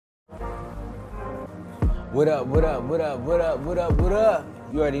What up, what up, what up, what up, what up, what up?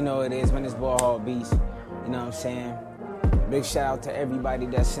 You already know what it is, man. It's Ball Hog Beats. You know what I'm saying? Big shout out to everybody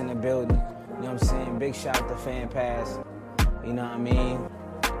that's in the building. You know what I'm saying? Big shout out to Fan Pass. You know what I mean?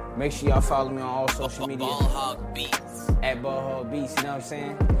 Make sure y'all follow me on all social media. Ball Hog Beats. At Ball Hog Beats, you know what I'm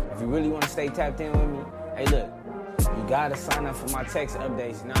saying? If you really want to stay tapped in with me, hey look, you gotta sign up for my text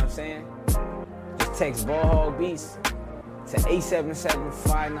updates, you know what I'm saying? Just text Ball Hog Beats to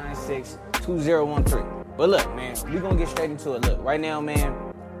 877-596-2013. But look, man, we gonna get straight into it. Look, right now, man,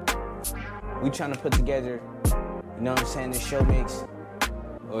 we trying to put together, you know what I'm saying, this show mix,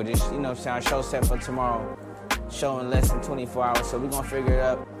 or this, you know what I'm saying, our show set for tomorrow, show in less than 24 hours, so we gonna figure it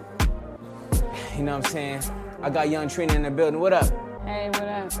out. You know what I'm saying? I got Young Trina in the building. What up? Hey, what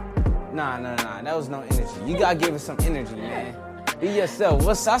up? Nah, that was no energy. You gotta give us some energy, man. Be yourself.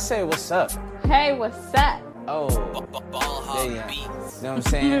 What's up? Hey, what's up? Oh, Ball Hog yeah. Beats. You know what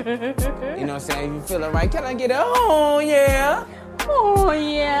I'm saying? You know what I'm saying? If you feeling right, can I get a oh yeah? Oh,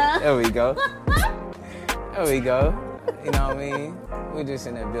 yeah. There we go. There we go. You know what I mean? We just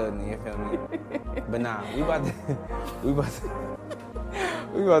in that building, you feel me? But nah, we about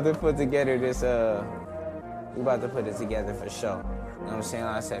to put together this we about to put it together for sure. You know what I'm saying?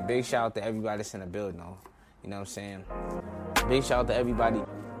 Like I said, big shout out to everybody that's in the building though. You know what I'm saying? Big shout out to everybody.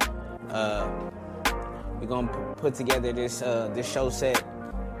 We're gonna put together this show set.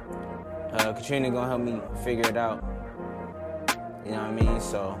 Katrina gonna help me figure it out. You know what I mean?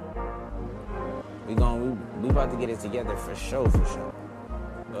 So we about to get it together for sure.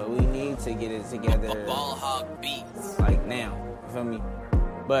 But we need to get it together Ball Hog Beats. like now. You feel me?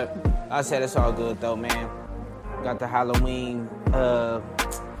 But I said it's all good though, man. Got the Halloween,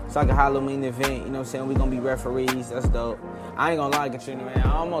 it's like a Halloween event, you know what I'm saying? We gonna be referees, that's dope. I ain't gonna lie, Katrina, man.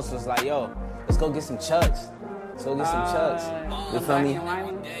 I almost was like, yo, let's go get some chucks. You feel me?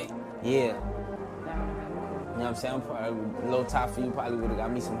 Yeah. You know what I'm saying? Probably a little top for you, probably would've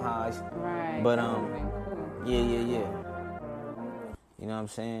got me some highs. Right. But, yeah. You know what I'm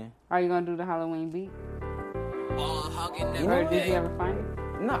saying? Are you gonna do the Halloween beat? Ball Hogging You know Or what? did you ever find it?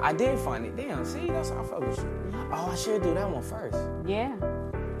 No, I did find it. Damn, see, that's how I fuck with you. Oh, I should do that one first. Yeah.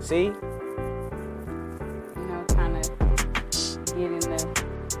 See? You know, kind of get in the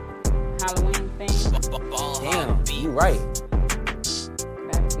Halloween thing. Ball Damn, Hog Beats. you right.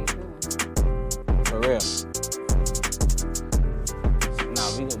 That'd be good. For real. Nah,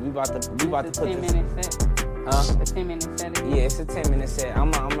 we about to It's put a this. 10-minute set. Huh? The 10-minute set. Yeah, it's a 10-minute set.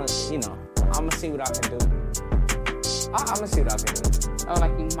 I'ma see what I can do. I'ma see what I can do. Oh,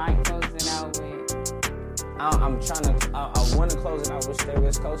 like you might close it out with. I want to close it out with Stay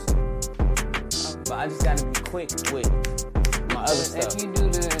West Coast, but I just gotta be quick with my other stuff. If you do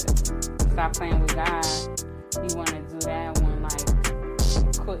the Stop Playing with God, you want to do that one like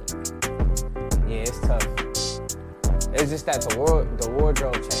quick. Yeah, it's tough. It's just that the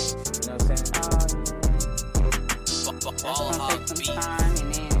wardrobe changed. You know what I'm saying? Oh, yeah. Ball That's Hog gonna take some Beats. time, and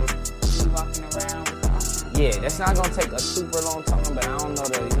then you walking around with the awesome. Yeah, that's not gonna take a super long time, but I don't know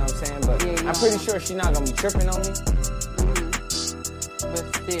you know what I'm saying? But Yeah, I'm pretty sure she's not gonna be tripping on me.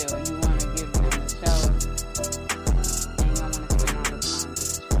 But still, you want to give them a show, and you don't want to spend all the time.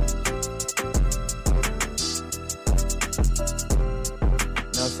 You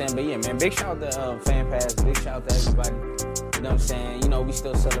know what I'm saying? But yeah, man, big shout out to Fan Pass, big shout out to everybody. You know what I'm saying? You know, we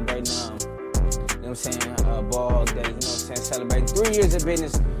still celebrating, you know what I'm saying, Ball Hog Day, you know what I'm saying, celebrating 3 years of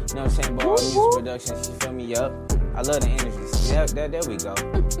business, you know what I'm saying, Ball Hog Music Productions, you feel me? Yup. I love the energy. There we go.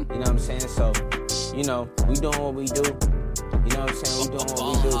 You know what I'm saying? So, you know, we doing what we do. You know what I'm saying? We doing what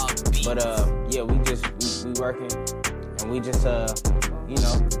we do. But, yeah, we working, and we just, you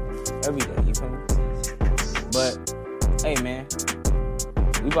know, every day, you feel me? But, hey, man,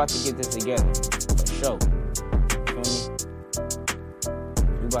 we about to get this together, for sure. You feel me?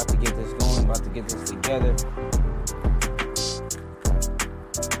 We about to get this going, about to get this together.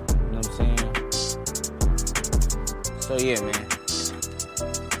 You know what I'm saying? So yeah, man.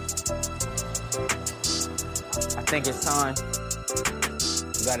 I think it's time.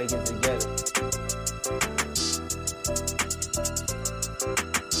 We gotta get together.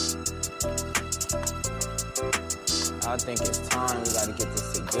 I think it's time. We gotta get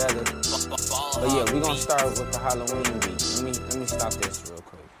this together. But yeah, we gonna start with the Halloween beat. Let me stop this real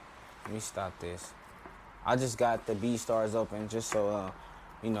quick. Let me stop this. I just got the BeatStars open just so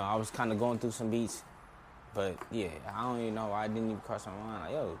you know, I was kind of going through some beats. But yeah, I don't even know. I didn't even cross my mind.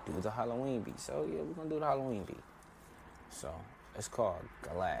 Like, yo, do the Halloween beat. So yeah, we're gonna do the Halloween beat. So it's called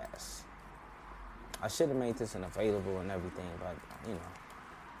Glass. I should have made this available and everything, but you know,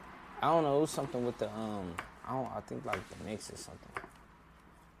 I don't know. It was something with the I think like the mix or something.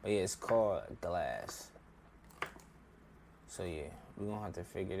 But yeah, it's called Glass. So yeah, we're gonna have to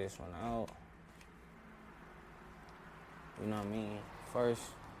figure this one out. You know what I mean? First,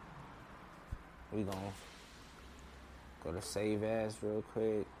 we gonna go to save as real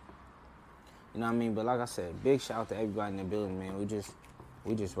quick. You know what I mean? But like I said, big shout out to everybody in the building, man. We just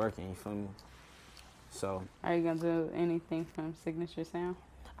working, you feel me? So Are you gonna do anything from Signature Sound?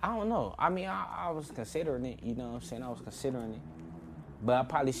 I don't know. I mean, I was considering it, you know what I'm saying? I was considering it. But I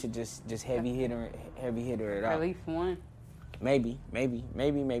probably should just heavy hitter it out. At least one. Maybe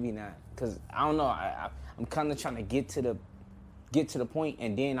not. Cause I don't know. I'm kind of trying to get to the point,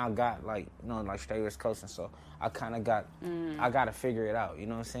 and then I got like straight West Coast, and so I kind of got I gotta figure it out. You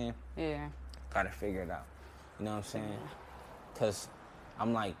know what I'm saying? Yeah. Gotta figure it out. You know what I'm saying? Cause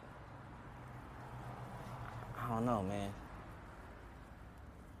I'm like, I don't know, man.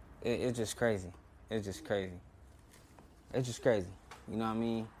 It's just crazy. It's just crazy. You know what I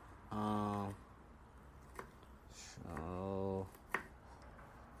mean? So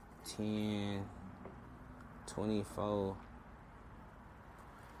 10, 24.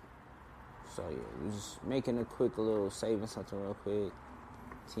 So yeah, we're just making a quick little saving something real quick.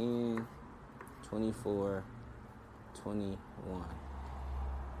 10, 24, 21.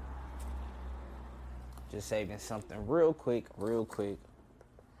 Just saving something real quick.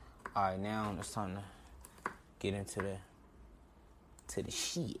 All right, now it's time to get into the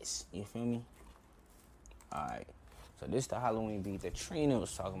shits. You feel me? All right. So this the Halloween beat that Trina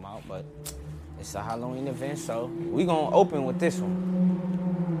was talking about, but it's a Halloween event, so we gonna open with this one.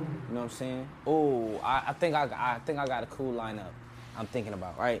 You know what I'm saying? Oh, I think I got a cool lineup. I'm thinking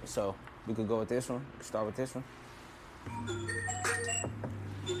about, right? So we could go with this one. Start with this one.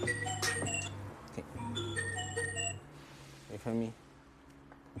 Okay. You feel me?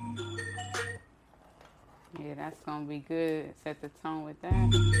 Yeah, that's gonna be good. Set the tone with that.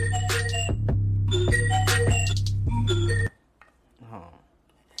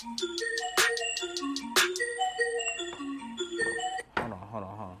 Hold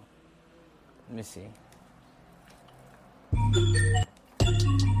on. Let me see.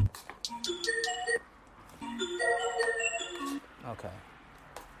 Okay.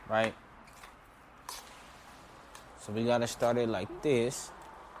 Right. So we gotta start it like this.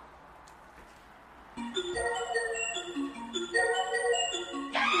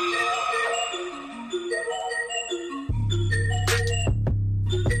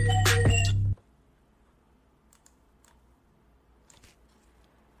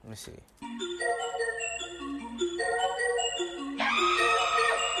 Let me see.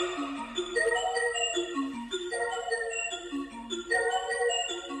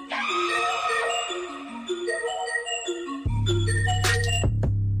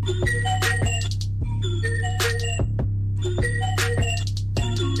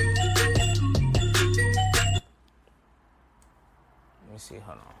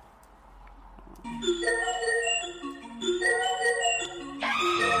 Hold on.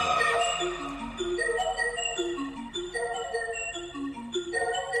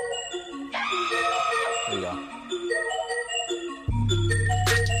 Here we go.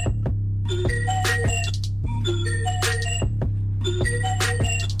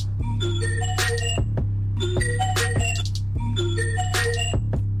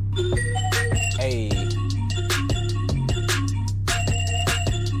 Hey.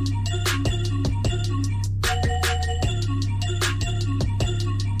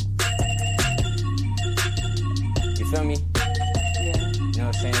 Feel me? Yeah. You know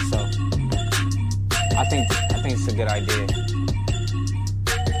what I'm saying? So I think it's a good idea.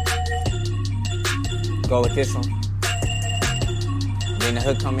 Go with this one. Then the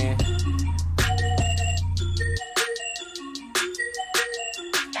hook come in.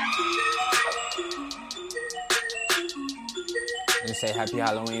 And say Happy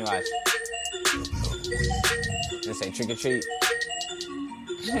Halloween, watch. Then say trick or treat.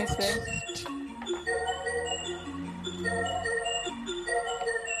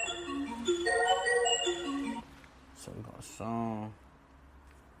 So we got a song.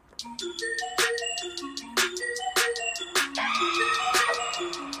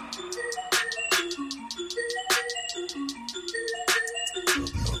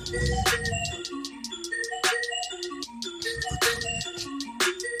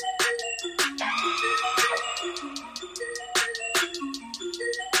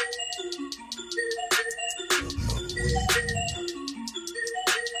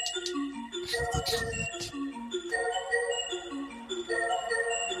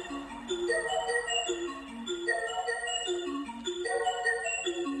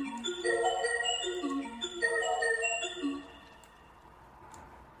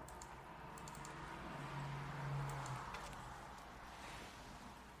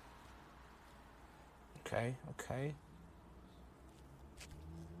 Okay.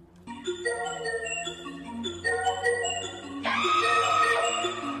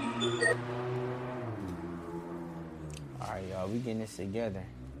 All right, y'all. We getting this together.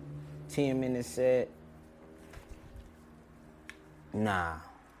 10-minute set. Nah.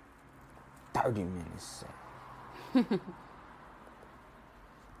 30 minutes set. You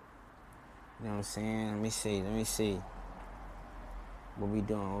know what I'm saying? Let me see. What we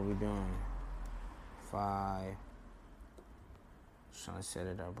doing? 5. Just trying to set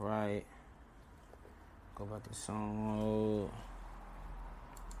it up right. Go back to song mode.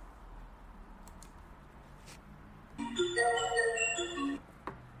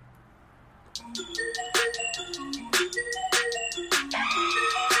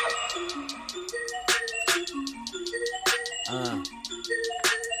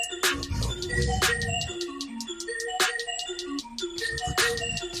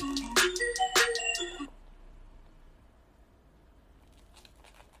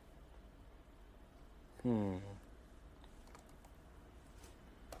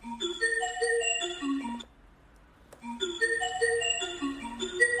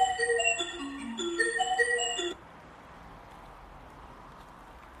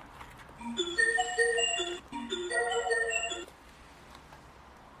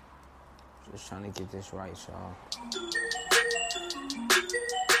 Just trying to get this right, y'all.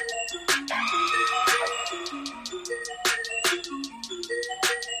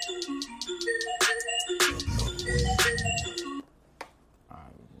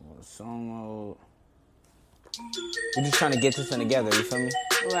 Alright, song mode. We're just trying to get this one together, you feel me?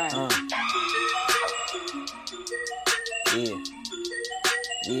 Right.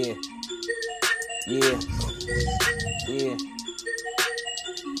 Yeah.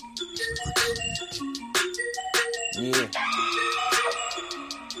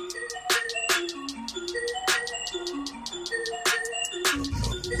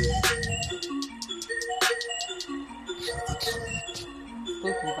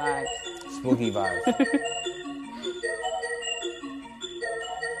 Spooky vibes.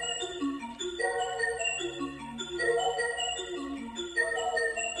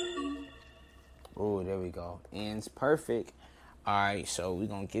 Oh, there we go. Ends perfect. All right, so we're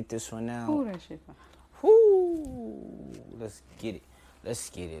going to get this one out. Ooh, that shit fun. Whoo! Let's get it. Let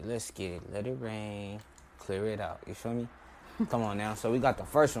it rain. Clear it out. You feel me? Come on now. So we got the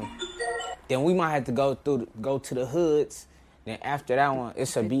first one. Then we might have to go to the hoods. Then after that one,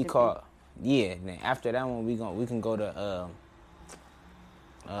 it's a beat called Then after that one, we can go to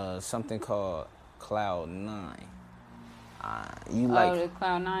something called Cloud 9. The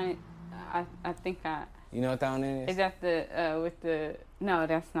Cloud 9. I think I. You know what that one is? Is that the with the? No,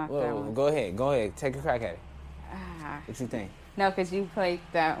 that's not that one. Go ahead. Take a crack at it. What you think? No, because you played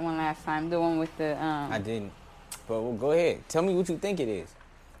that one last time. The one with the. I didn't. But go ahead. Tell me what you think it is.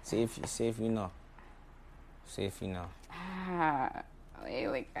 See if you know.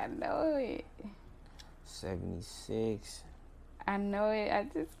 Wait, I know it. 76. I know it. I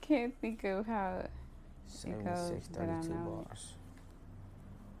just can't think of how. 76, 32 bars.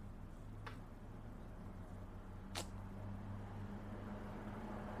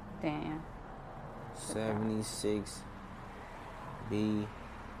 Damn. 76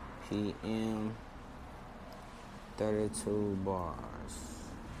 BPM 32 bars.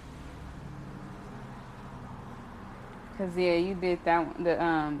 Cause you did that one,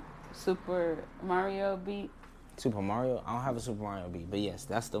 the Super Mario beat. Super Mario? I don't have a Super Mario beat, but yes,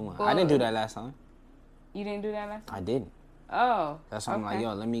 that's the one. Well, I didn't do that last time. You didn't do that last time? I didn't. Oh. That's why I'm like,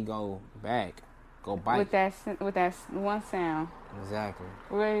 yo, let me go back, go bite. With that one sound. Exactly.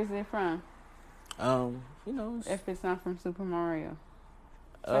 Where is it from? If it's not from Super Mario.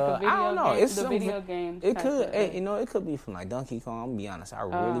 I don't know. It's the video game. It could, it could be from like Donkey Kong. I'm gonna be honest. I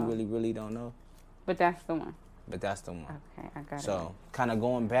really don't know. But that's the one. Okay, I got it. So kind of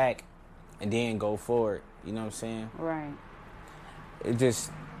going back, and then go forward. You know what I'm saying? Right. We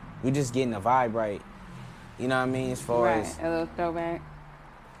just getting the vibe right. You know what I mean? As far as a little throwback.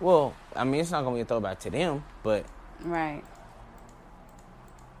 Well, I mean, it's not gonna be a throwback to them, but right.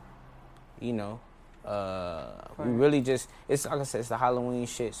 We really just, it's like I said, it's the Halloween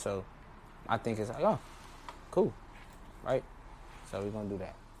shit, so I think it's like, oh, cool, right? So we're gonna do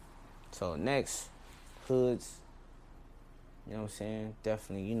that. So next, hoods, you know what I'm saying?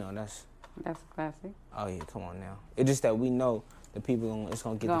 Definitely, that's classic. Oh yeah, come on now. It's just that we know the people, it's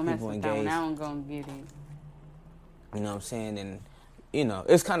gonna get the people engaged. Now I'm gonna get it. You know what I'm saying? And,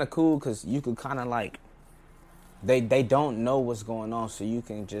 it's kind of cool because you could kind of like, They don't know what's going on, so you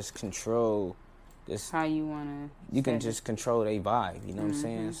can just control this. How you wanna? You can just control their vibe. You know what I'm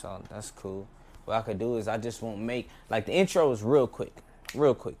saying? So that's cool. what I could do is I just won't make, like, the intro is real quick. You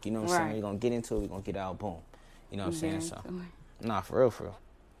know what I'm saying? Right. We're going to get into it. We're going to get out, boom. You know what I'm saying? Get So, into it. nah, for real.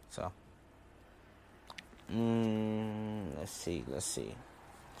 So, let's see.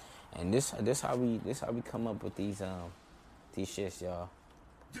 And this how we come up with these shits, y'all.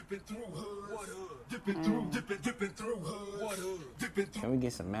 Dipping through hood, dipping through hood, dipping through. Can we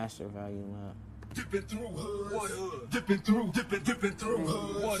get some master volume up? Dipping through hood, dipping through hood, dipping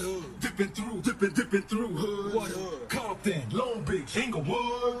through hood, Compton, Long Beach,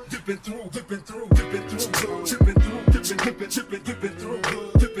 Inglewood, dipping through hood, dipping through hood.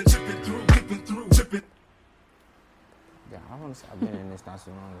 Yeah, I want to say I've been in this not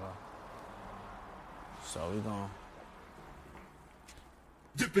too long ago. So we gon'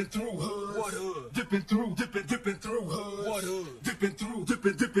 Dipping through hood, dipping through hood, dipping through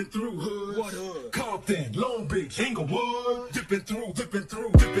hood, Compton, Long Beach, Inglewood, dipping through hood, dipping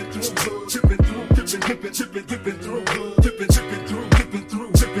through hood,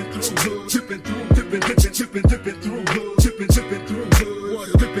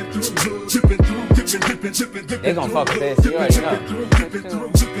 they gon' fuck with this, you already know.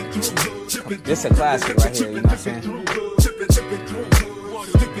 This a classic right here, you know what I'm saying?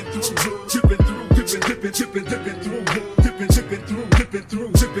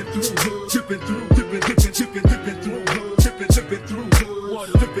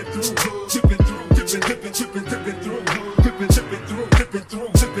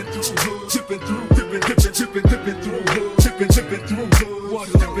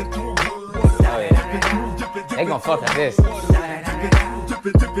 They gon' fuck with this.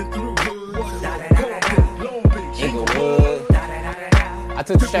 Inglewood. I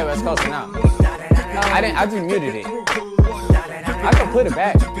took the straight West Coast and out. I just muted it. I can put it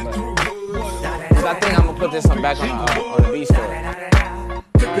back, but 'cause I think I'm gonna put this one back on the beat store.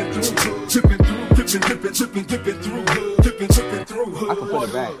 I can put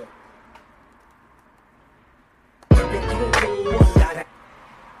it back.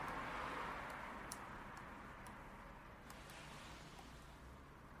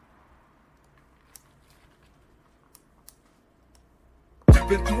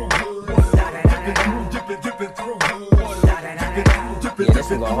 Yeah, this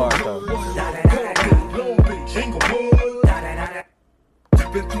one go hard though.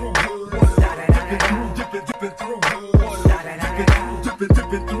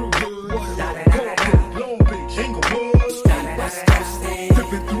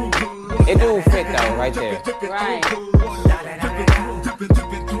 It do fit though, right there. Right.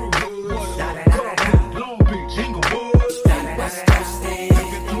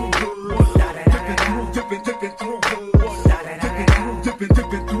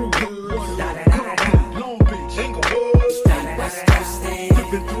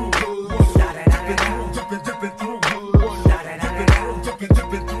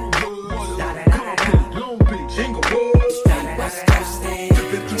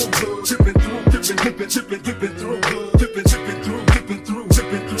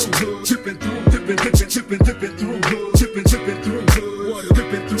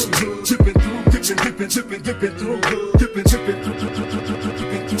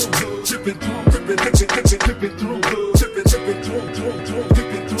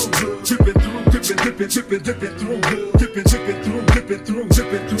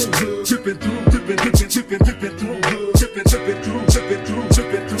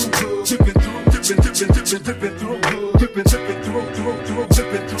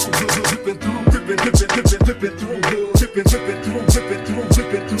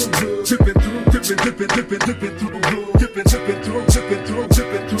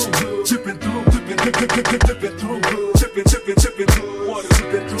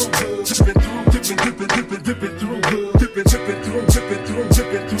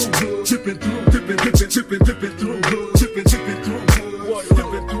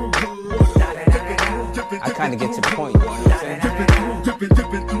 I kind of get to the point, you know what I'm saying?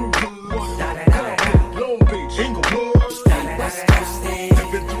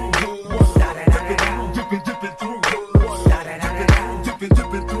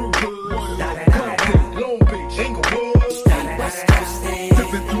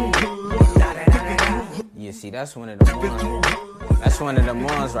 Yeah, see, that's one of the ones. That's one of the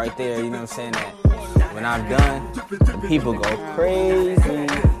ones right there, you know what I'm saying? That when I'm done, the people go crazy.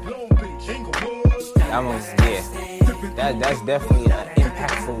 That one's, yeah. That's definitely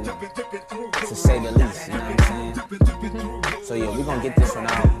impactful, to say the least, you know what I'm saying? So, yeah, we're gonna get this one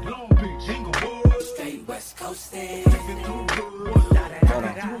out.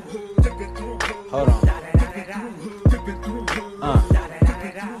 Hold on.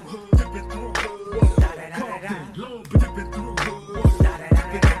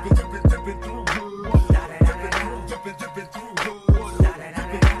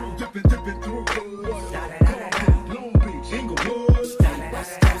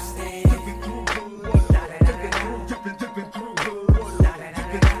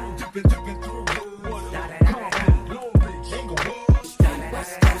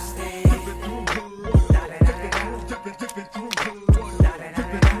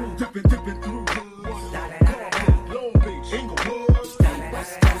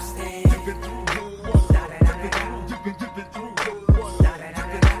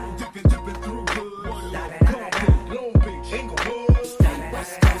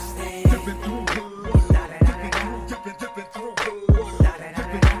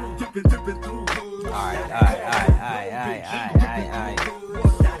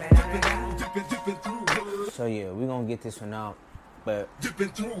 So yeah, we gonna get this one out. But Dipping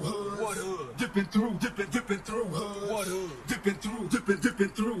through hood. What hood? Dipping through hood. What hood? Dipping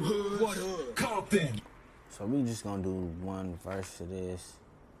through hood. What hood? Compton. so we just gonna do one verse of this.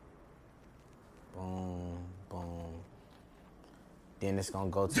 Boom, boom. Then it's gonna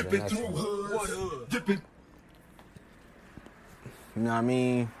go to the Dipping next through one. hood. What hood? Dipping. You know what I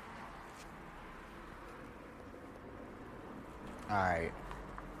mean? Alright.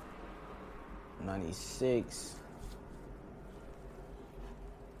 96.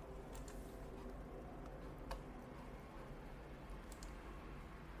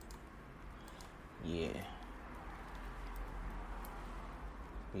 Yeah.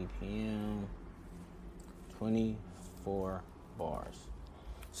 BPM 24 bars.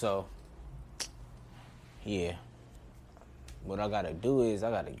 So, yeah. What I gotta do is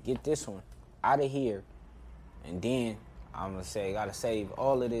I gotta get this one out of here, and then I'm gonna say I gotta save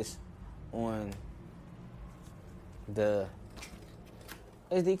all of this on the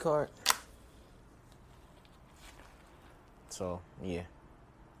SD card. So yeah.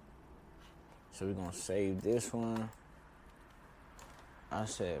 So we're gonna save this one. I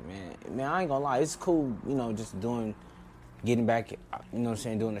said, man, I ain't gonna lie, it's cool, you know, just getting back, you know what I'm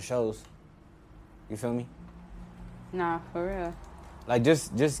saying, doing the shows. You feel me? Nah, for real. Like,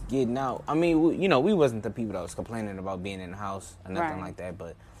 just getting out. I mean, we wasn't the people that was complaining about being in the house or nothing Right. like that,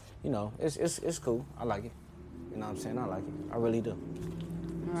 but, you know, it's cool. I like it. You know what I'm saying? I like it. I really do.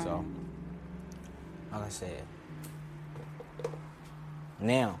 Right. So, like I said,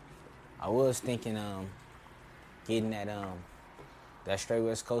 now, I was thinking, getting that straight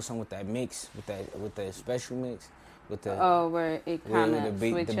West Coast one with that mix, with the special mix, with the Oh, where it kind with of the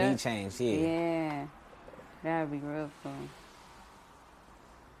switch beat up? change, yeah. Yeah. That'd be real cool. You know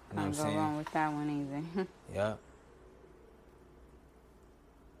what I'm Can't go saying? wrong with that one either. Yeah.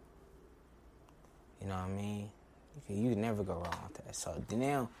 You know what I mean? You can never go wrong with that. So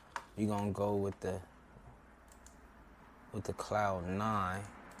now we gonna go with the Cloud 9.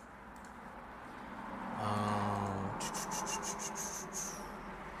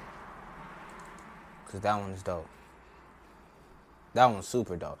 Cause that one's dope. That one's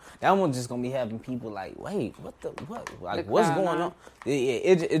super dope. That one's just gonna be having people like, wait, what? Like, The what's Cloud going 9. on?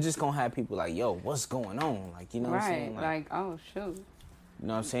 It just gonna have people like, yo, what's going on? Like, you know what I'm saying? Right. Like, oh, shoot. You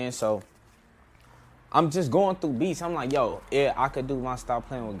know what I'm saying? So I'm just going through beats. I'm like, yo, yeah, I could do my Stop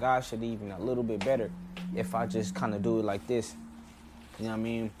Playing With God shit even a little bit better if I just kind of do it like this. You know what I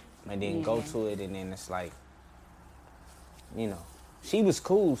mean? And then go Yeah. to it, and then it's like, you know, she was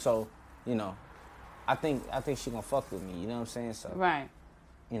cool, so, you know, I think she gonna fuck with me. You know what I'm saying? So, Right.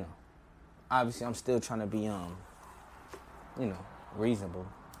 you know, obviously I'm still trying to be, you know, reasonable,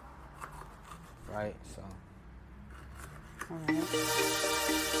 right? So. All right.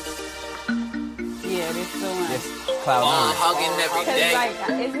 Yeah, this the one. Yes, Cloud Ball 9. hugging every Cause day. like,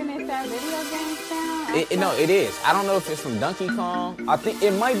 isn't it that video game sound? No, it is. I don't know if it's from Donkey Kong. I think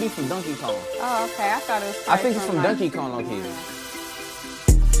it might be from Donkey Kong. Oh, okay. I thought it was. I think it's from like, Donkey Kong, okay.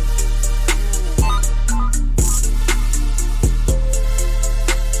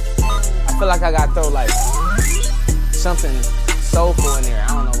 I feel like I gotta throw like something soulful in there. I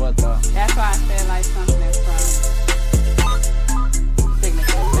don't know what though. That's why I said like something from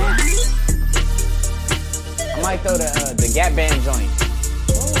Signature Sound. I might throw the Gap Band joint.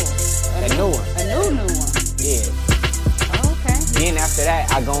 Ooh, That new one. A new one. Yeah. Okay. Then after that,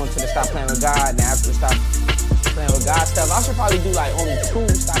 I go into the Stop Playing With God. Now after the Stop Playing With God stuff, I should probably do like only 2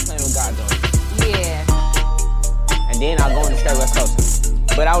 Stop Playing With God joints. Yeah. And then I'll go into Straight West Coast.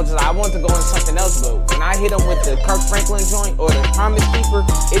 But I wanted to go into something else, but when I hit him with the Kirk Franklin joint or the Promise Keeper,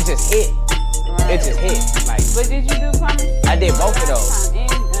 it just hit. Right. It just hit. Like, But did you do Promise? I did both of those.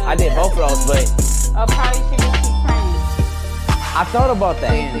 I did both of those, but Probably should just keep praying. I thought about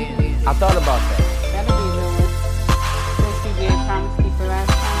that. I thought about that. That'll be a good one. Since you did Promise Keeper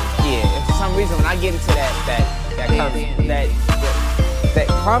last time. Yeah, and for some reason when I get into that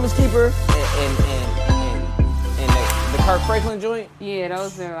Promise Keeper and the Kirk Franklin joint, Yeah,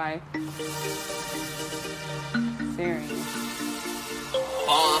 those are like serious.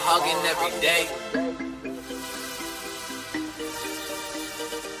 Ball hugging every day.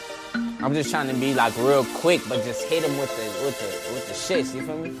 I'm just trying to be like real quick, but just hit him with the shits. You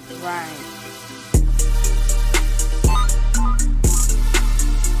feel me? Right.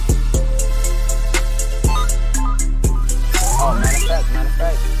 Oh, matter of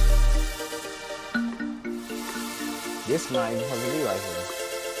fact, this might even supposed to be right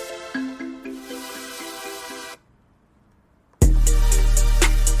here.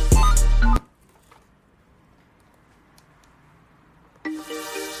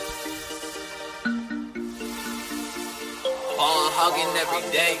 hugging every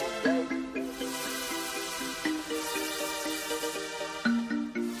day.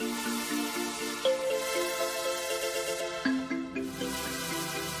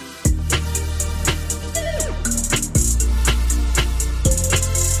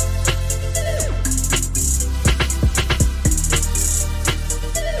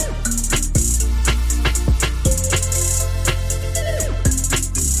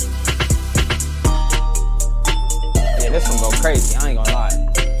 This one go crazy, I ain't gonna lie.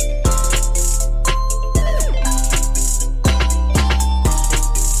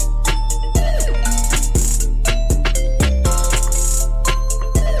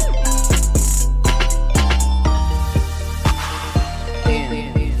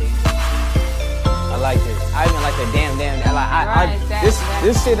 I like this. I even like the damn.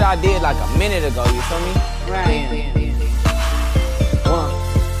 This shit I did like a minute ago, you feel me? Right. One,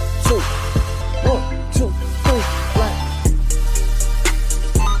 two, three, one.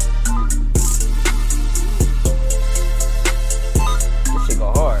 This shit go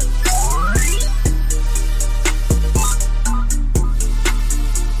hard.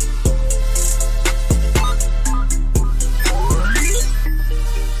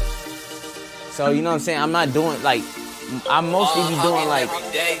 So you know what I'm saying? I'm not doing like I mostly be doing like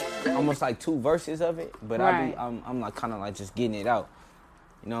almost like 2 verses of it, but Right. I'm like kind of like just getting it out.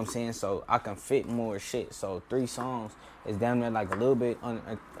 You know what I'm saying? So I can fit more shit. So 3 songs is damn near like a little bit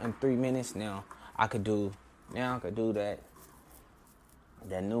on 3 minutes. Now I could do that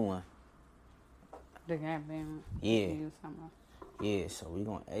new one. The Gap Band. Yeah. You use something else. Yeah, so we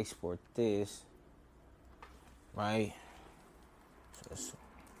gonna export this, right? So it's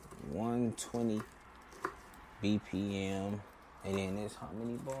 120 BPM, and then it's how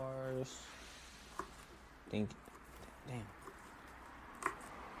many bars? Damn.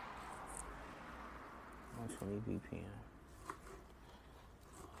 120 BPM.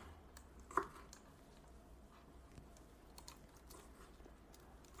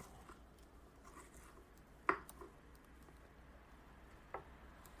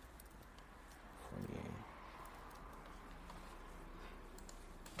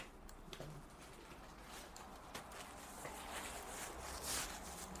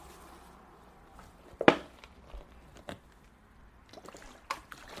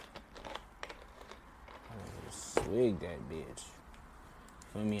 Swig that bitch.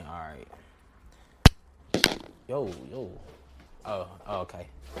 Feel me? Alright. Yo. Oh, okay.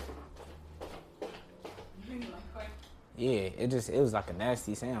 Yeah, it was like a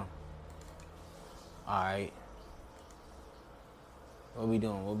nasty sound. Alright. What we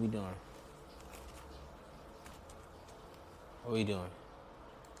doing?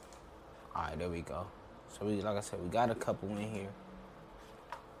 Alright, there we go. So we, like I said, we got a couple in here.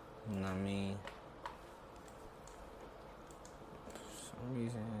 You know what I mean?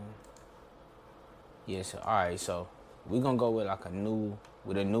 Reason. Yeah, so alright, so we're gonna go with like a new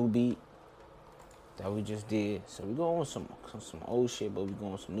beat that we just did. So we go on some old shit, but we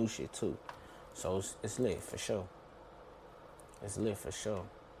go on some new shit too. So it's lit for sure. Let's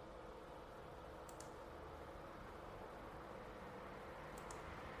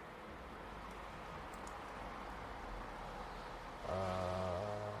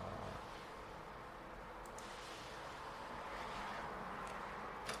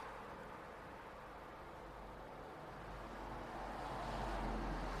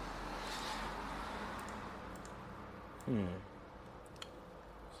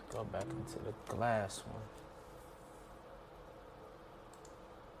go back into the glass one.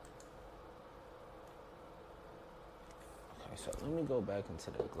 Okay, so let me go back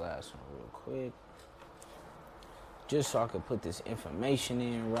into the glass one real quick. Just so I can put this information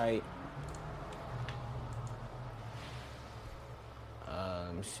in right.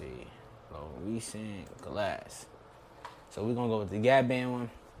 Let me see. Low recent glass. So we're gonna go with the Gap Band one.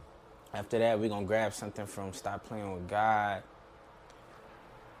 After that, we're gonna grab something from Stop Playing With God.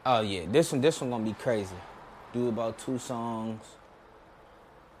 Oh yeah, this one gonna be crazy. Do about 2 songs,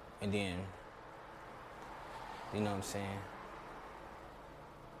 and then, you know what I'm saying?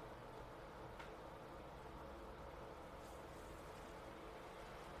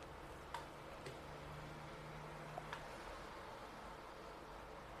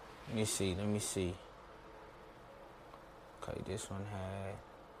 Let me see. Okay, this one had.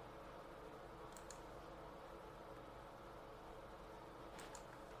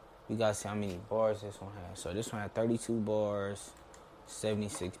 We gotta see how many bars this one has. So this one had 32 bars,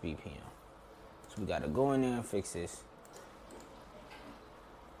 76 BPM. So we gotta go in there and fix this.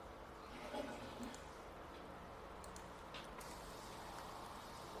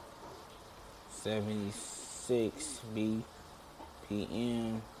 $76 B.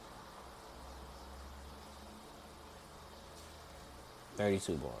 PM.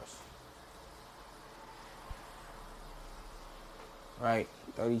 32 bars. Right,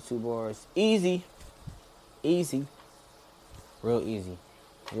 32 bars. Easy. Easy. Real easy.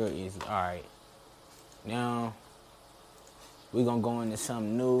 Real easy. Alright. Now, we're going to go into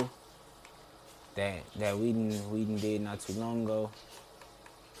something new that we done did not too long ago.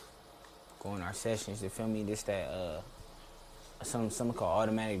 Go in our sessions, you feel me? This that something called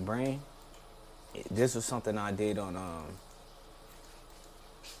automatic brain. This was something I did on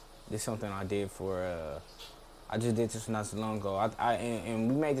this is something I did for I just did this not so long ago. And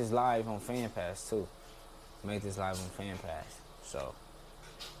we made this live on FanPass too. Made this live on FanPass. So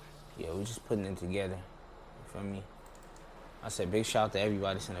yeah, we're just putting it together. You feel me? I said big shout out to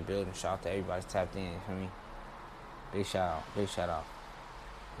everybody that's in the building. Shout out to everybody that's tapped in. You feel me? Big shout out. Big shout out.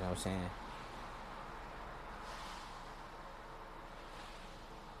 You know what I'm saying?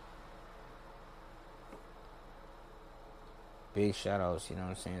 Big shout outs, you know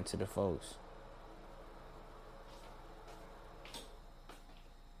what I'm saying, to the folks.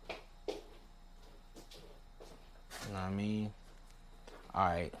 You know what I mean?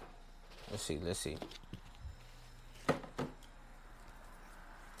 Alright. Let's see.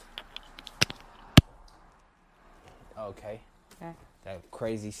 Okay. That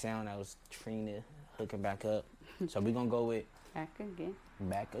crazy sound, that was Trina hooking back up. So we're gonna go with Back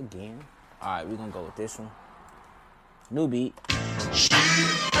again. Alright, we're gonna go with this one. New beat.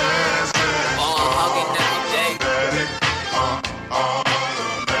 Hugging every day.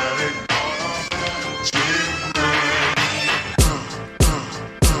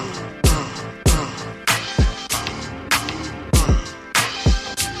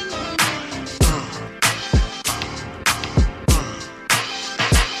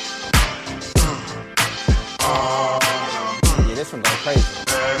 Yeah, this one goes crazy.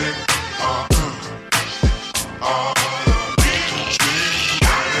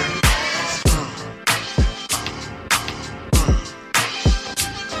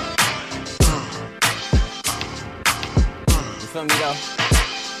 Feel me though?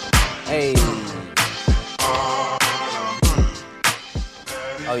 Hey.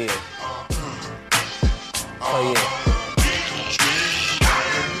 Oh yeah. Oh yeah.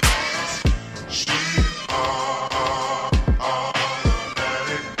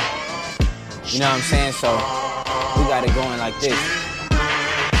 You know what I'm saying? So we got it going like this.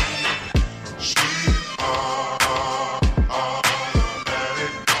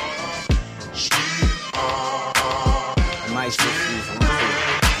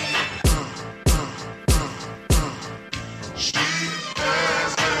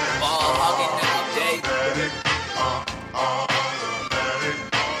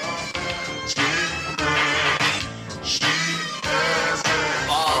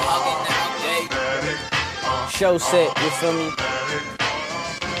 Show set, you feel me?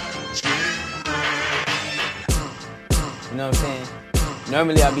 You know what I'm saying?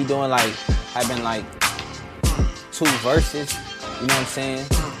 Normally I be doing having 2 verses, you know what I'm saying?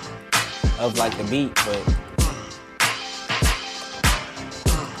 Of the beat, but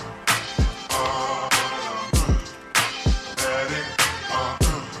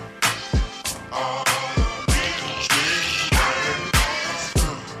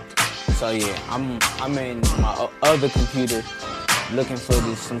so yeah, I'm in my other computer looking for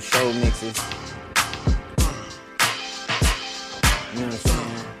some show mixes. You know what I'm saying?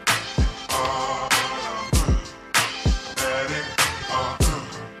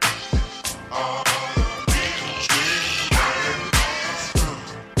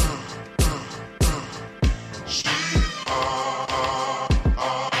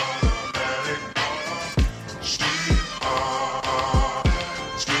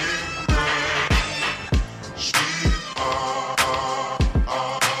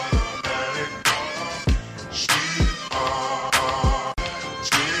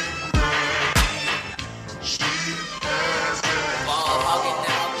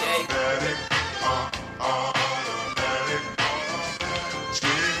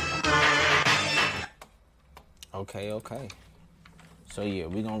 Okay. So yeah,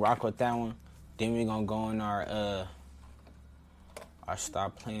 we gonna rock with that one. Then we gonna go in our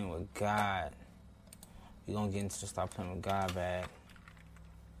Stop Playing with God. We gonna get into the Stop Playing with God bag.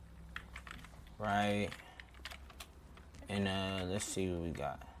 Right. And let's see what we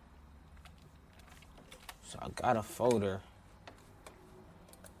got. So I got a folder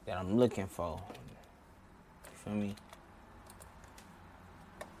that I'm looking for. You feel me?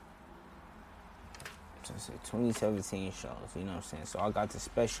 2017 shows, you know what I'm saying? So I got the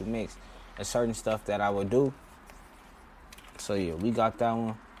special mix of certain stuff that I would do So yeah, we got that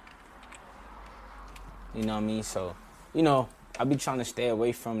one. You know what I mean? So, you know, I be trying to stay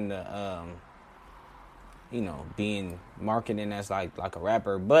away from the, you know, being marketing as like a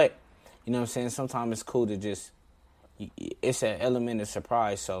rapper. But, you know what I'm saying? Sometimes it's cool to just, it's an element of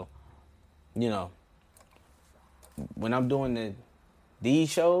surprise. So, you know, when I'm doing these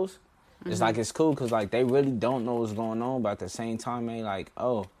shows, it's like it's cool because like they really don't know what's going on, but at the same time, they like,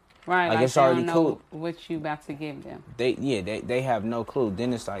 oh, Right, like it's they already don't know cool. what you about to give them. They have no clue.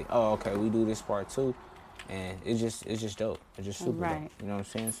 Then it's like, oh, okay, we do this part too, and it's just dope. It's just super Right. dope. You know what I'm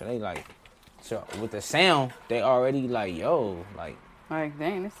saying? So they like, so with the sound, they already like, yo, like, Like,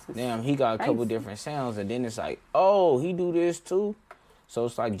 dang, this is damn, he got a couple crazy. different sounds, and then it's like, oh, he do this too. So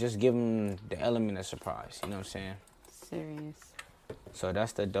it's like just give them the element of surprise. You know what I'm saying? serious. So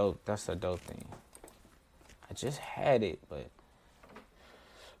that's the dope. That's the dope thing. I just had it, but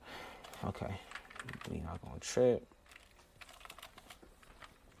okay, we not gonna trip.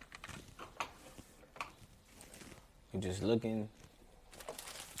 You just looking.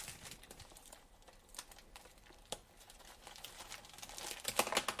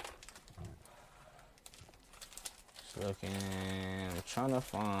 Just looking. I'm trying to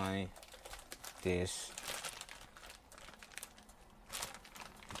find this.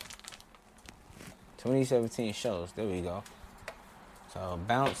 2017 shows. There we go. So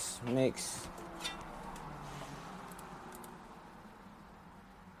bounce mix.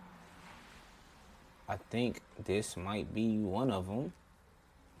 I think this might be one of them.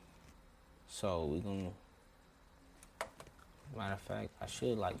 So we're gonna. Matter of fact, I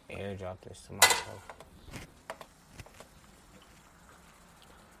should like airdrop this to myself.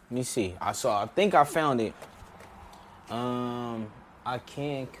 Let me see. I think I found it. I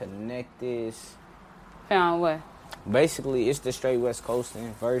can connect this. Found what? Basically, it's the straight West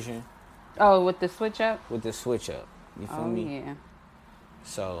Coastin' version Oh, with the switch up? with the switch up. You feel Oh, me? yeah.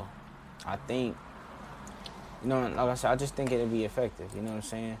 So, I think, you know, like I said, I just think it'll be effective. You know what I'm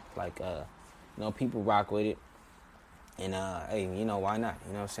saying? Like, you know, people rock with it, and hey, you know, why not?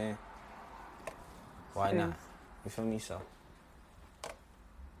 You know what I'm saying? Why not? You feel me?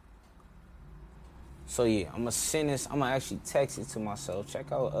 So yeah, I'm gonna send this. I'm gonna actually text it to myself.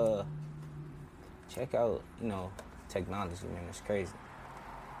 Check out, you know, technology, man. It's crazy,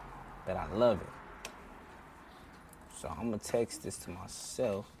 but I love it. So I'm gonna text this to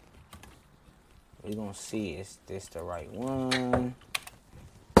myself. We're gonna see is this the right one.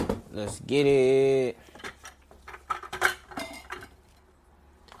 Let's get it.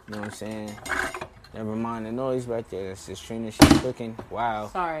 You know what I'm saying? Never mind the noise back there. That's just Trina. She's cooking. Wow.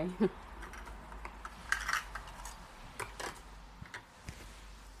 Sorry.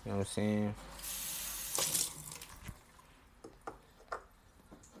 You know what I'm saying?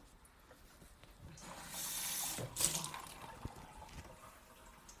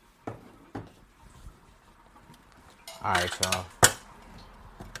 All right, y'all.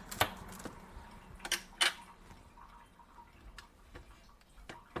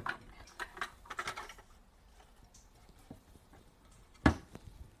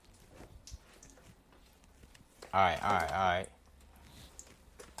 All right.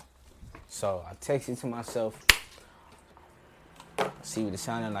 So I texted to myself. See what it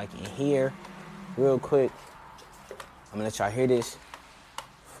sounded like in here. Real quick. I'm gonna let y'all hear this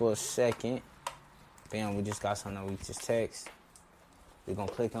for a second. Bam, we just got something we just text. We're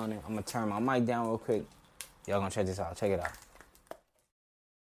gonna click on it. I'm gonna turn my mic down real quick. Y'all gonna check this out. Check it out.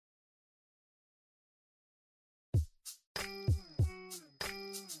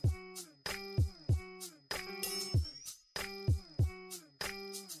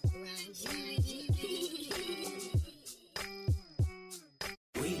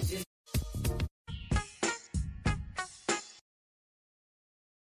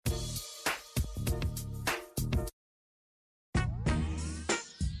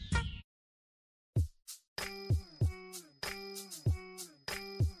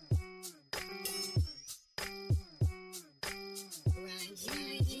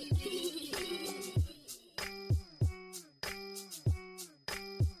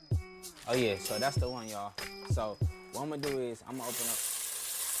 Oh yeah, so that's the one, y'all. So what I'm gonna do is I'm gonna open up.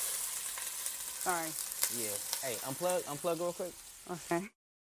 Sorry. Yeah. Hey, unplug real quick. Okay.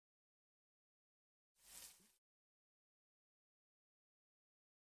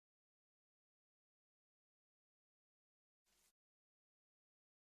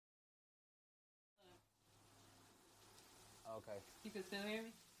 Okay. You can still hear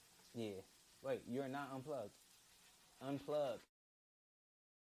me? Yeah. Wait, you're not unplugged. Unplug.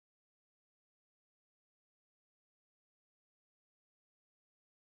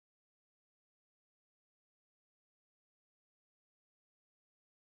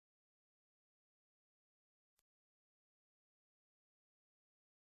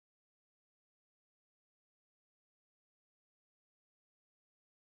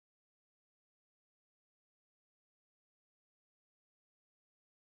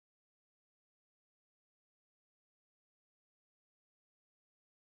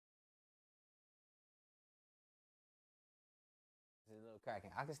 little cracking.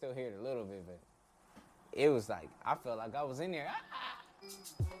 I can still hear it a little bit, but it was like, I felt like I was in there.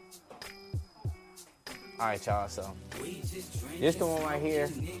 All right, y'all, so this the one right here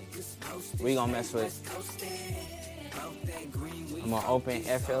we gonna mess with. I'm gonna open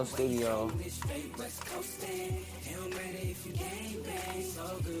FL Studio.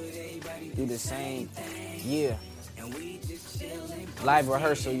 Do the same, yeah. Live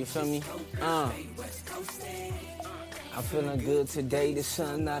rehearsal, you feel me? I'm feeling good today. The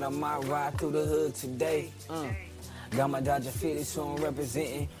sun out of my ride through the hood today. Got my Dodger fitted, so I'm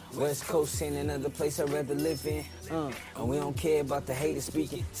representing West Coast in another place I'd rather live in. And we don't care about the haters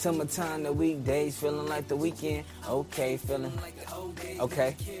speaking. Summertime, the weekdays, feeling like the weekend. Okay, feeling.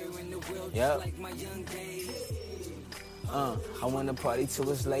 Okay. Yep. I wanna party till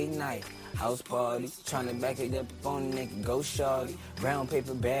it's late night. House party, tryna back it up on the nigga, go shorty. Brown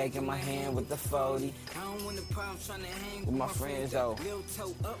paper bag in my hand with the 40. I don't want the problem tryna hang with my friends though.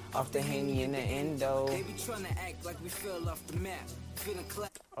 Off the Henny and the Endo. They be tryna act like we fell off the map.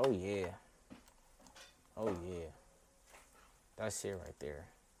 Oh yeah. Oh yeah. That's it right there.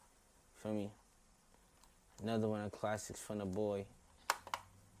 Feel me? Another one of the classics from the boy.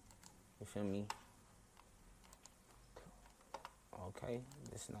 You feel me? Okay,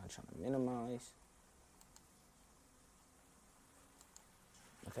 this is not trying to minimize.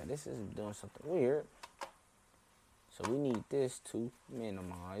 Okay, this is doing something weird. So we need this to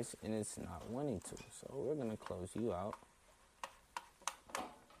minimize, and it's not wanting to. So we're gonna close you out.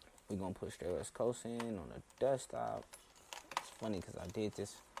 We're gonna push the West Coast in on the desktop. It's funny because I did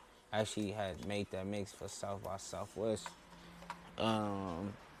this. I actually had made that mix for South by Southwest in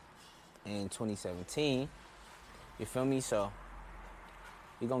 2017. You feel me? So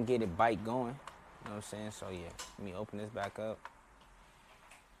we're gonna get it bite going. You know what I'm saying? So yeah, let me open this back up.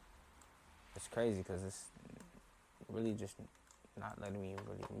 It's crazy because it's really just not letting me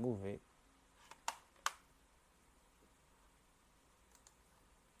really move it.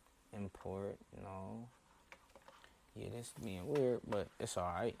 Import, no. Yeah, this being weird, but it's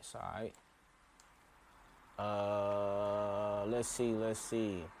alright, it's alright. Let's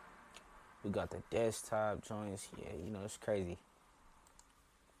see. We got the desktop joints. Yeah, you know, it's crazy.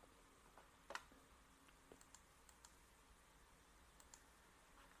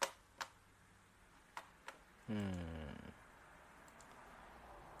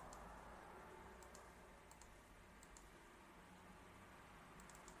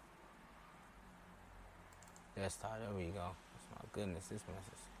 Desktop, there we go. My goodness, this mess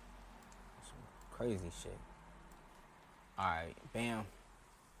is some crazy shit. Alright, bam.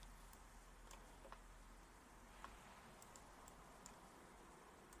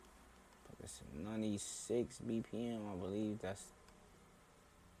 Put this in 96 BPM, I believe that's.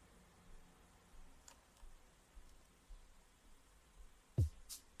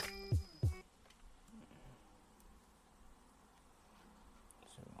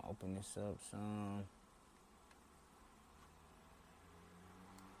 So I'm gonna open this up some.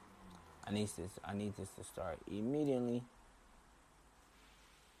 I need this to start immediately.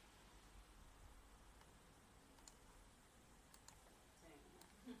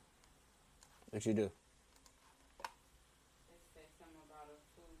 What you do? It said something about a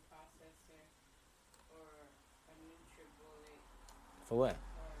food processor or a NutriBullet. For what? Or a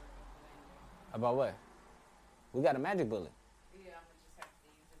blender. About what? We got a magic bullet. Yeah, I'm gonna just have to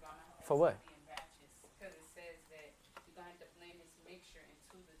use it by myself. For what? In batches, because it says that you're gonna have to blend this mixture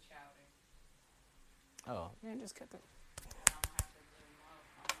into the chowder. Oh, yeah, just cut that. I don't have to do them up.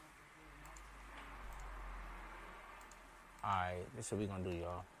 I don't have to do them up. Alright, this is what we gonna do,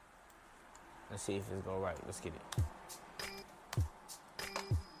 y'all. Let's see if it's go right. Let's get it.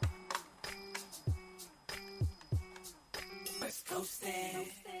 West Coastin'.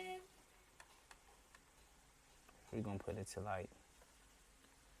 We're gonna put it to like,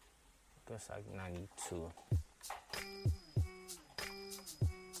 I guess like 92.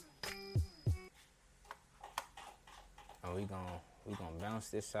 And we gonna bounce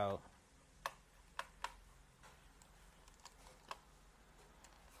this out.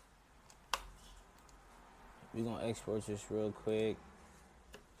 We're gonna export this real quick.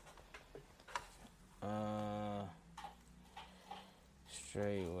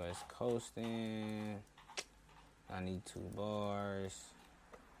 Straight West Coastin'. 92 bars.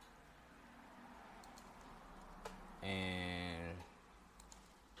 And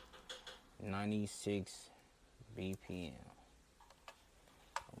 96 BPM.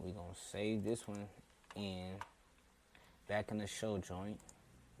 We're gonna save this one in back in the show joint.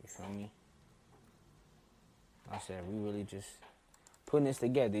 You feel me? I said we really just putting this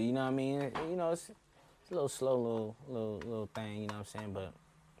together, you know what I mean? You know, it's a little slow, little thing, you know what I'm saying? But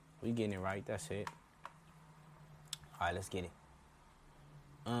we getting it right. That's it. All right, let's get it.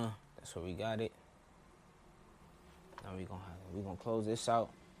 That's what we got it. Now we gonna close this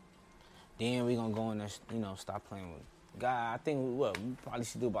out. Then we gonna go in there, you know, stop playing with God. I think we probably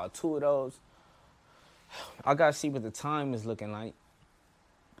should do about 2 of those. I gotta see what the time is looking like.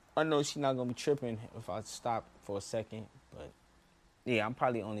 I know she's not gonna be tripping if I stop for a second, but yeah, I'm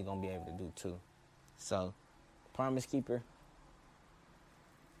probably only gonna be able to do 2. So, Promise Keeper,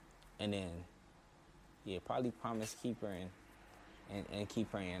 and then yeah, probably Promise Keeper and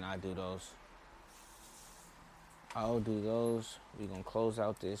Keep Praying. I'll do those. We gonna close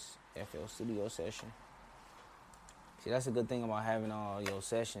out this FL Studio session. See, that's a good thing about having all your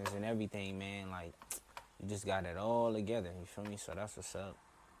sessions and everything, man. Like, you just got it all together. You feel me? So that's what's up.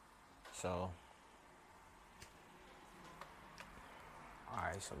 So,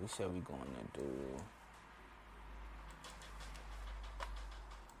 alright, so we said we going to do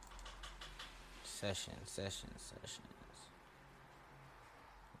sessions.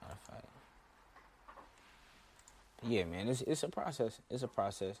 Matter of fact. Yeah, man, it's a process. It's a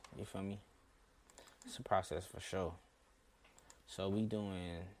process. You feel me? It's a process for sure. So we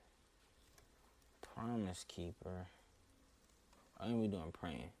doing Promise Keeper. I think we doing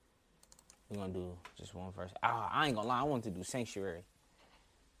Praying. We're gonna do just one verse. I ain't gonna lie, I wanted to do Sanctuary.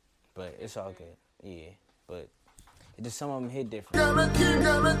 But it's all good. Yeah. But it just some of them hit different. Gotta keep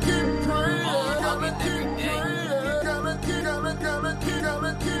praying. Hugging every day. Gotta keep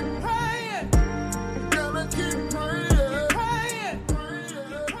praying. Gotta keep praying.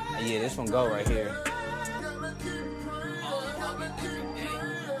 Yeah, this one go right here.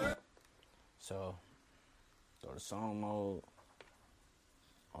 So, go to song mode.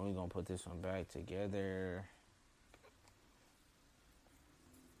 Only gonna put this one back together.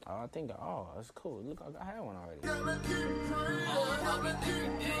 Oh, I think, that's cool. Look, I had one already. Gotta keep praying.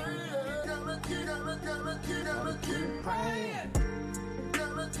 Hey. Gotta keep moving. Gotta keep praying.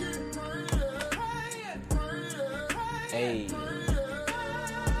 Gotta keep moving. Gotta keep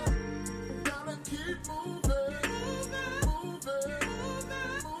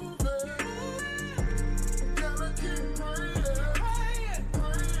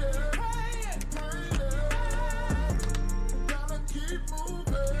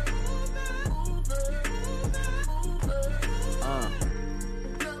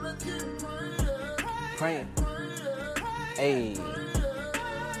Praying. Hey. Gotta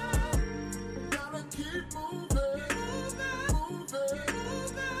keep moving. Gotta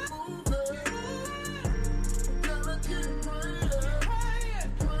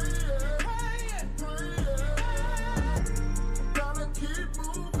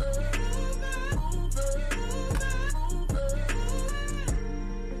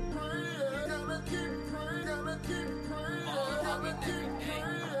Gotta keep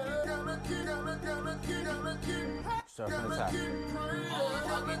Start from the top.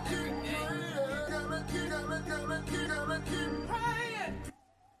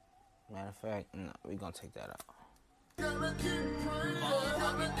 Matter of fact, no, we gonna take that out.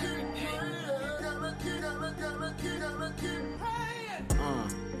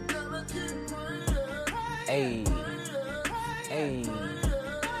 Hey. Hey.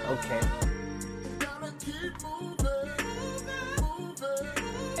 Okay.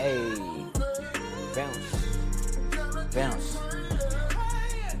 Hey. Bounce. Bounce.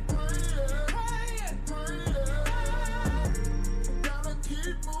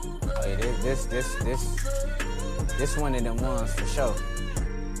 Oh yeah, this one of them ones for sure.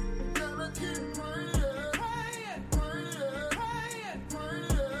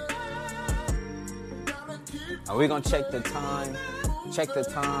 We gonna check the time. Check the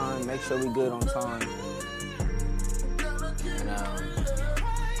time. Make sure we good on time. And you know.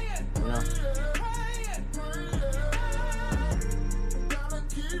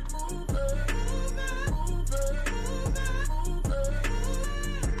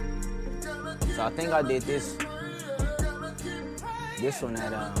 So I think I did this one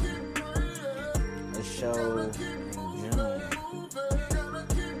at a show in June.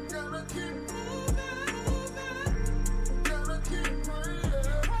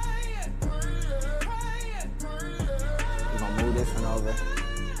 We're gonna move this one over.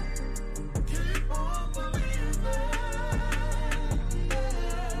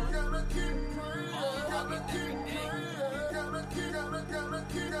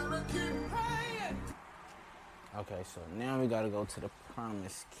 Okay, so now we gotta go to the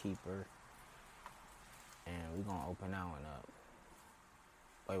Promise Keeper. And we're gonna open that one up.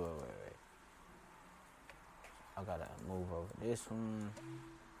 Wait. I gotta move over this one.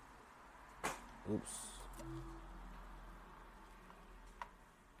 Oops.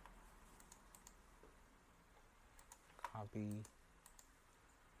 Copy.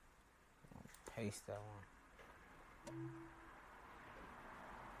 Paste that one.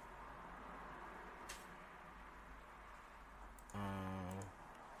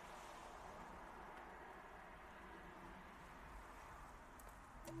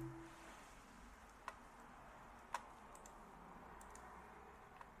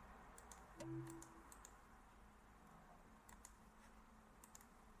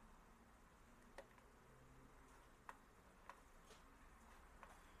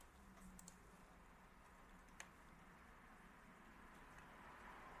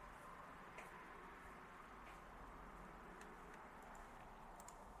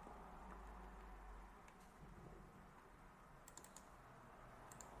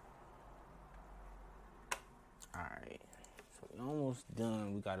 Alright, so we almost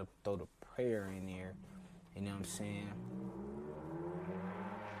done. We gotta throw the prayer in there. You know what I'm saying?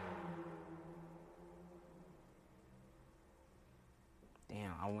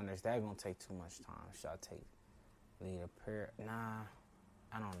 Damn, I wonder, is that gonna take too much time? Should I lead a prayer? Nah,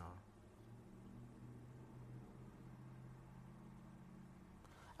 I don't know.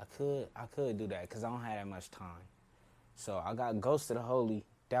 I could do that because I don't have that much time. So I got Ghost of the Holy.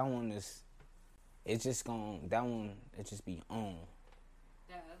 That one is, it's just that one, it just be on.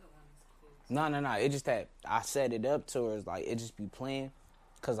 That other one is cool. No. It just that I set it up to where it's like, it just be playing.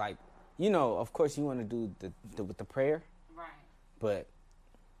 Because, like, you know, of course you want to do the with the prayer. Right. But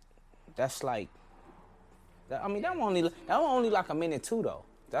that's like, that one only like a minute too, though.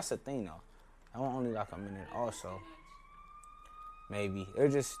 That's the thing, though. That one only like a minute also. Maybe.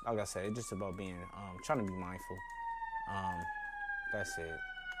 It's just, like I said, it's just about being, trying to be mindful. That's it.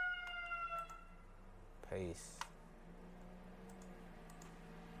 Paste.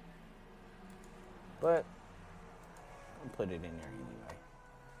 But I'll put it in there anyway.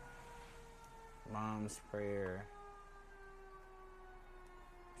 Mom's prayer.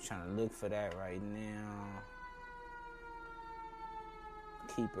 I'm trying to look for that right now.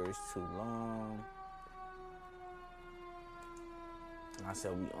 Keeper's too long. And I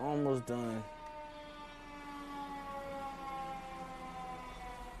said we almost done.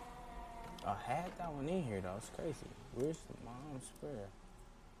 I had that one in here though. It's crazy. Where's the mom's prayer?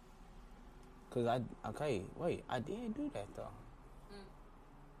 Cause I did do that though.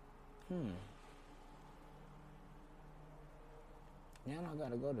 Now I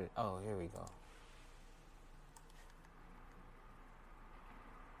gotta go to. Oh, here we go.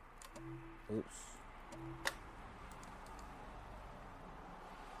 Oops.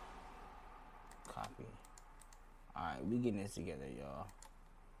 Copy. All right, we getting this together, y'all.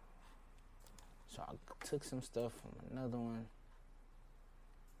 So I took some stuff from another one.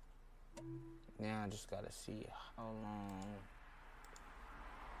 Now I just gotta see how long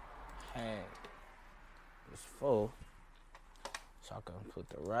I had this full, so I can put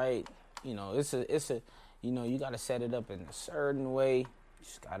the right. You know, it's a. You know, you gotta set it up in a certain way.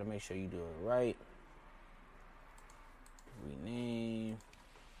 Just gotta make sure you do it right. Rename.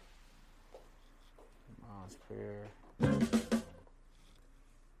 Mom's prayer.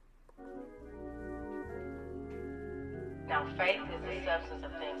 Now faith is the substance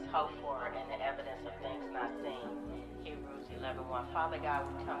of things hoped for and the evidence of things not seen. Hebrews 11:1. Father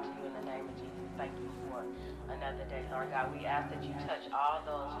God, we come to you in the name of Jesus. Thank you for another day, Lord God. We ask that you touch all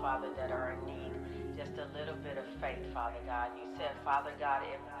those, Father, that are in need. Just a little bit of faith, Father God. You said, Father God,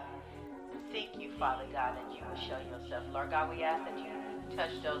 if seek you, Father God, and you will show yourself. Lord God, we ask that you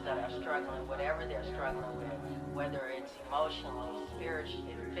touch those that are struggling, whatever they're struggling with, whether it's emotionally,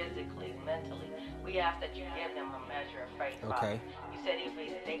 spiritually, physically, mentally. We ask that you give them a measure of faith, Father. Okay. You said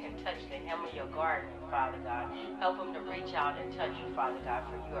if they can touch the hem of your garment, Father God, help them to reach out and touch you, Father God,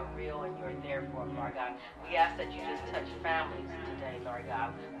 for you are real and you're there for them, Lord God. We ask that you just touch families today, Lord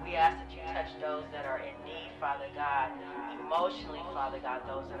God. We ask that you touch those that are in need, Father God, emotionally, Father God,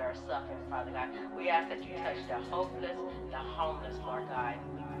 those that are suffering, Father God. We ask that you touch the hopeless, the homeless, Lord God.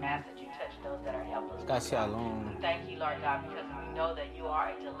 We ask that you touch those that are helpless. Gotta see how long. We thank you, Lord God, because we know that you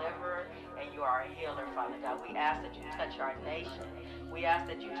are a deliverer and you are a healer, Father God. We ask that you touch our nation. We ask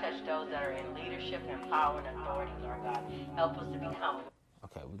that you touch those that are in leadership and power and authority, Lord God. Help us to become.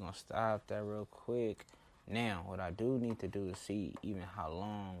 Okay, we're gonna stop that real quick. Now, what I do need to do is see even how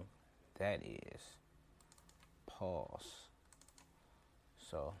long that is. Pause.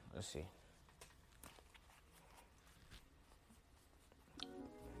 So, let's see.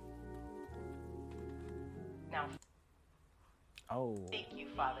 Now, seek you,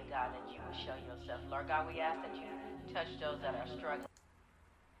 Father God, and you will show yourself. Lord God, we ask that you touch those that are struggling,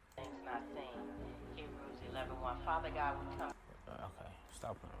 things not seen. Hebrews 11:1. Father God, we come. Okay,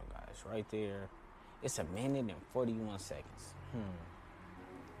 stop playing, guys. Right there. It's 1 minute and 41 seconds.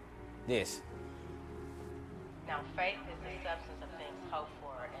 This. Now, faith is the substance of things hoped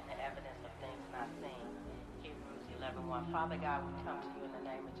for and the evidence of things not seen. Hebrews 11:1. Father God, we come to you in the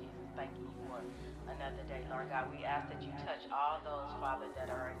name of Jesus. Thank you for another day, Lord God. We ask that you touch all those, Father, that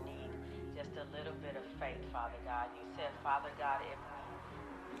are in need. Just a little bit of faith, Father God. You said, Father God, if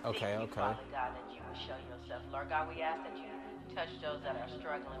we seek you, Father God, that you will show yourself. Lord God, we ask that you touch those that are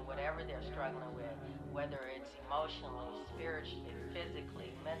struggling, whatever they're struggling with, whether it's emotionally, spiritually,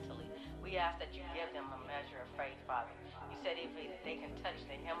 physically, mentally. We ask that you give them a measure of faith, Father. You said if they can touch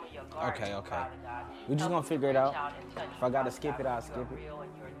the hem of your garment, Father God. We're just going to figure it out. If I got to skip it, I'll skip it. You're real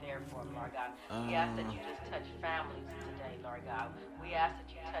and you're there for them, Lord God. We ask that you just touch families today, Lord God. We ask that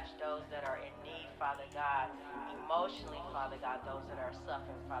you touch those that are in need, Father God, emotionally, Father God, those that are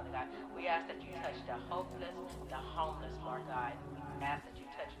suffering, Father God. We ask that you touch the hopeless, the homeless, Lord God. We ask that you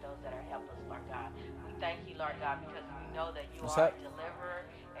touch those that are helpless, Lord God. We thank you, Lord God, because we know that you are a deliverer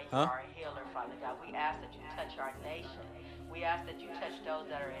and you are a healer, Father God. We ask that you touch our nation. We ask that you touch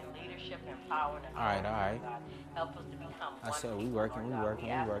those that are in leadership and power and authority, all right. God. Help us to become one. I said we working. We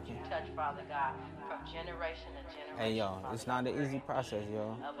ask that you touch, Father God, from generation to generation. Hey, y'all, it's not an easy process,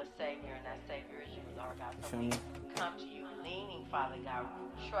 y'all. Of a Savior, and that Savior is you, Lord God. So You we feel me? come to you leaning, Father God,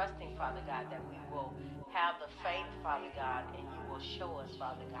 trusting, Father God, that we will have the faith, Father God, and you will show us,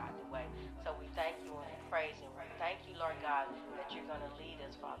 Father God, the way. So we thank you and we praise you. We thank you, Lord God, that you're going to lead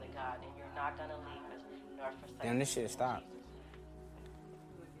us, Father God, and you're not going to leave us nor forsake us. Damn, this shit stopped.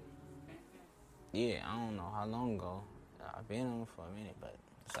 Yeah, I don't know how long ago. I've been on it for a minute, but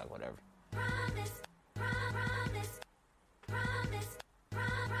it's like whatever. Promise, promise, promise,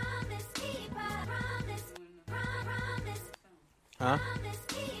 promise, keeper, promise, promise, Huh? promise,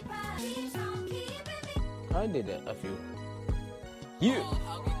 keeper, keeps on keeping me. I did that a few. Yeah.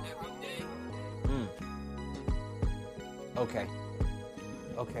 Okay.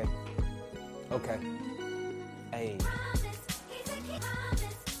 Okay. Okay. Hey.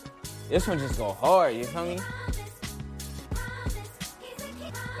 This one just go hard, you feel me?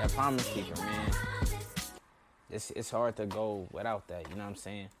 That promise keeper, man. It's hard to go without that, you know what I'm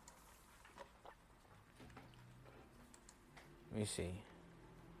saying? Let me see.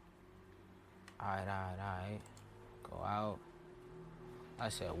 Alright. Go out. I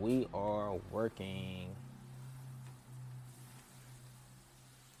said we are working.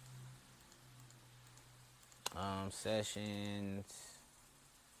 Sessions.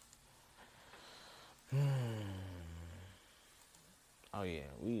 Oh yeah,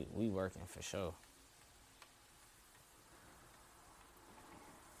 we working for sure.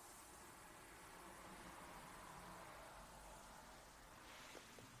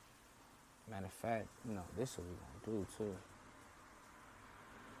 Matter of fact, this is what we gonna do too.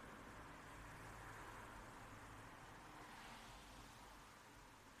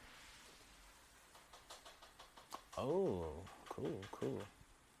 Oh, cool.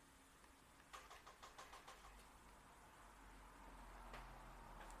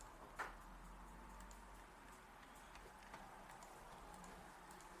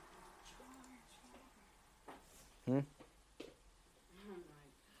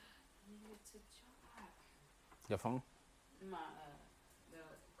 Your phone? My the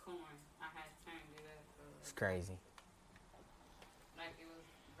corn, I had turned it up. It's crazy. Like it was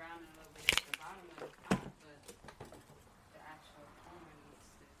browning a little bit at the bottom of the pot, but the actual corn was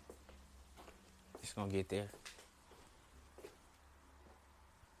still. It's gonna get there.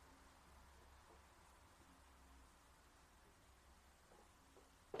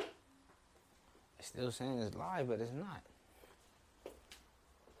 It's still saying it's live, but it's not.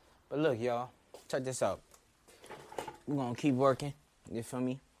 But look, y'all, check this out. We're gonna keep working. You feel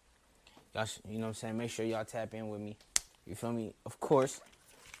me? Y'all, you know what I'm saying? Make sure y'all tap in with me. You feel me? Of course.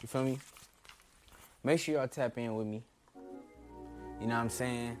 You feel me? Make sure y'all tap in with me. You know what I'm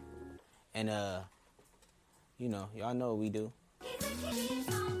saying? And y'all know what we do. You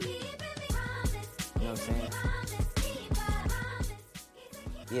know what I'm saying?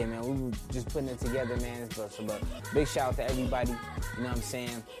 Yeah, man, we were just putting it together, man. But big shout out to everybody. You know what I'm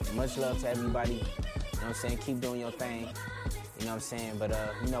saying? Much love to everybody. You know what I'm saying? Keep doing your thing. You know what I'm saying? But,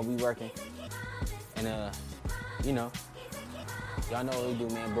 we working. And, y'all know what we do,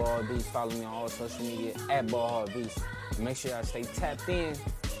 man. Ball Hard Beats. Follow me on all social media at Ball Hard Beats. And make sure y'all stay tapped in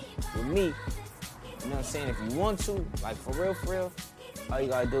with me. You know what I'm saying? If you want to, like for real, all you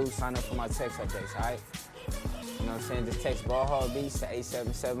gotta do is sign up for my text updates, all right? You know what I'm saying? Just text Ball Hog Beats to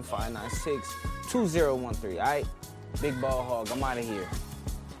 877-596-2013, all right? Big Ball Hog, I'm out of here.